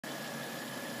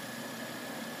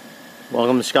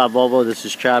Welcome to Scott Volvo. This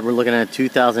is Chad. We're looking at a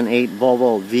 2008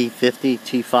 Volvo V50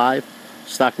 T5,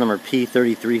 stock number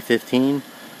P3315.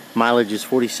 Mileage is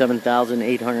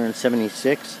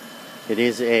 47,876. It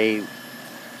is a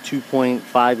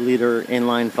 2.5 liter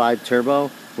inline 5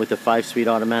 turbo with a 5-speed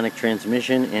automatic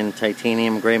transmission in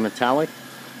titanium gray metallic.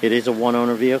 It is a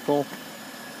one-owner vehicle.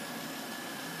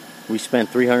 We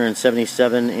spent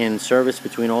 $377 in service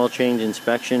between oil change,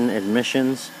 inspection,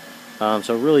 admissions.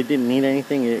 So it really didn't need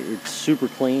anything. It's super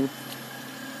clean.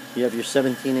 You have your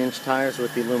 17-inch tires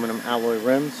with the aluminum alloy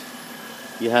rims.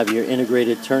 You have your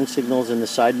integrated turn signals in the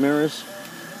side mirrors.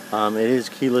 It is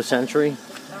keyless entry.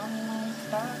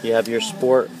 You have your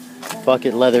sport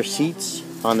bucket leather seats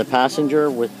on the passenger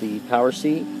with the power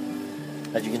seat.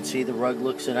 As you can see, the rug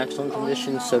looks in excellent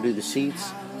condition, so do the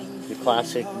seats. Your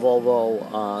classic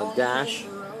Volvo dash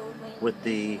with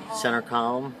the center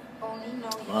column.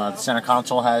 The center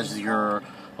console has your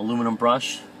aluminum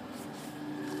brush.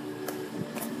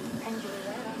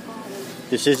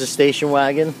 This is a station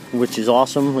wagon, which is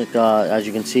awesome. As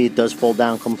you can see, it does fold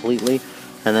down completely,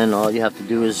 and then all you have to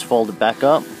do is fold it back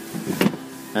up,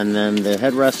 and then the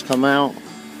headrests come out.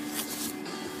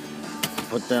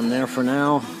 Put them there for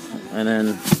now, and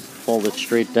then fold it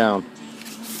straight down.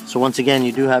 So once again,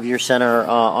 you do have your center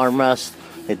armrest.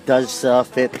 It does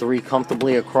fit 3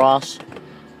 comfortably across.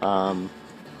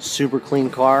 Super clean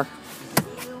car.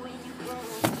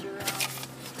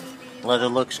 Leather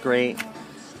looks great.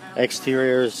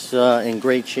 Exterior is in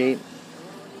great shape.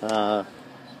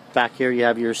 Back here you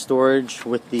have your storage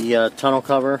with the tonneau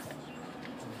cover.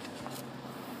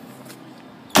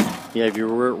 You have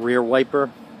your rear wiper,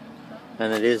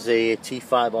 and it is a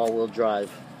T5 all-wheel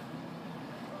drive.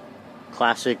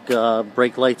 Classic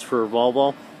brake lights for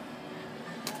Volvo.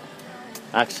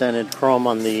 Accented chrome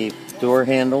on the door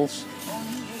handles.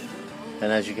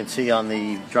 And as you can see on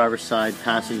the driver's side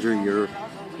passenger, your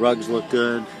rugs look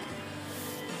good.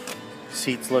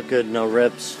 Seats look good, no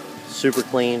rips. Super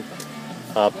clean.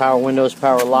 Power windows,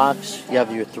 power locks. You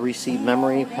have your 3-seat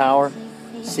memory power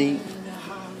seat.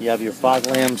 You have your fog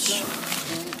lamps,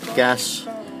 gas,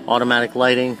 automatic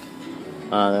lighting.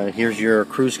 Here's your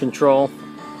cruise control,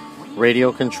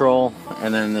 radio control,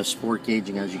 and then the sport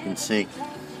gauging, as you can see.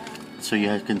 So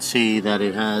you can see that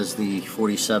it has the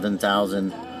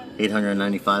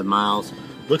 47,895 miles.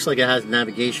 Looks like it has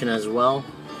navigation as well.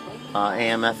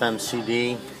 AM, FM,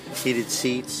 CD, heated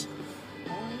seats.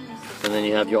 And then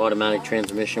you have your automatic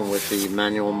transmission with the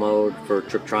manual mode for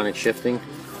Triptronic shifting.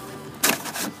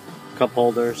 Cup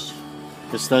holders.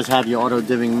 This does have your auto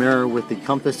dimming mirror with the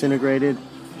compass integrated.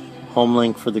 Home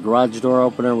link for the garage door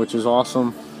opener, which is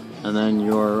awesome. And then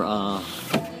your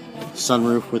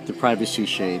sunroof with the privacy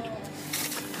shade.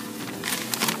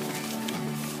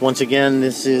 Once again,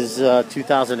 this is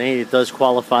 2008. It does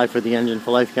qualify for the engine for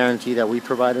life guarantee that we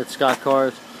provide at Scott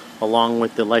Cars, along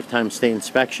with the lifetime state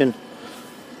inspection.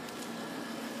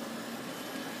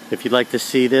 If you'd like to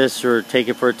see this or take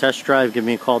it for a test drive, give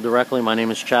me a call directly. My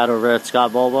name is Chad over at Scott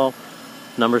Volvo.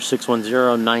 Number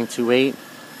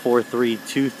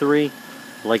 610-928-4323.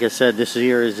 Like I said, this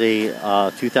here is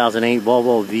a 2008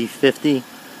 Volvo V50.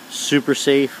 Super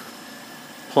safe,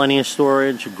 plenty of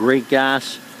storage, great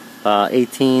gas.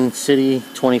 18 city,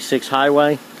 26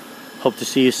 highway. Hope to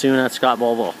see you soon at Scott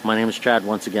Volvo. My name is Chad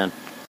once again.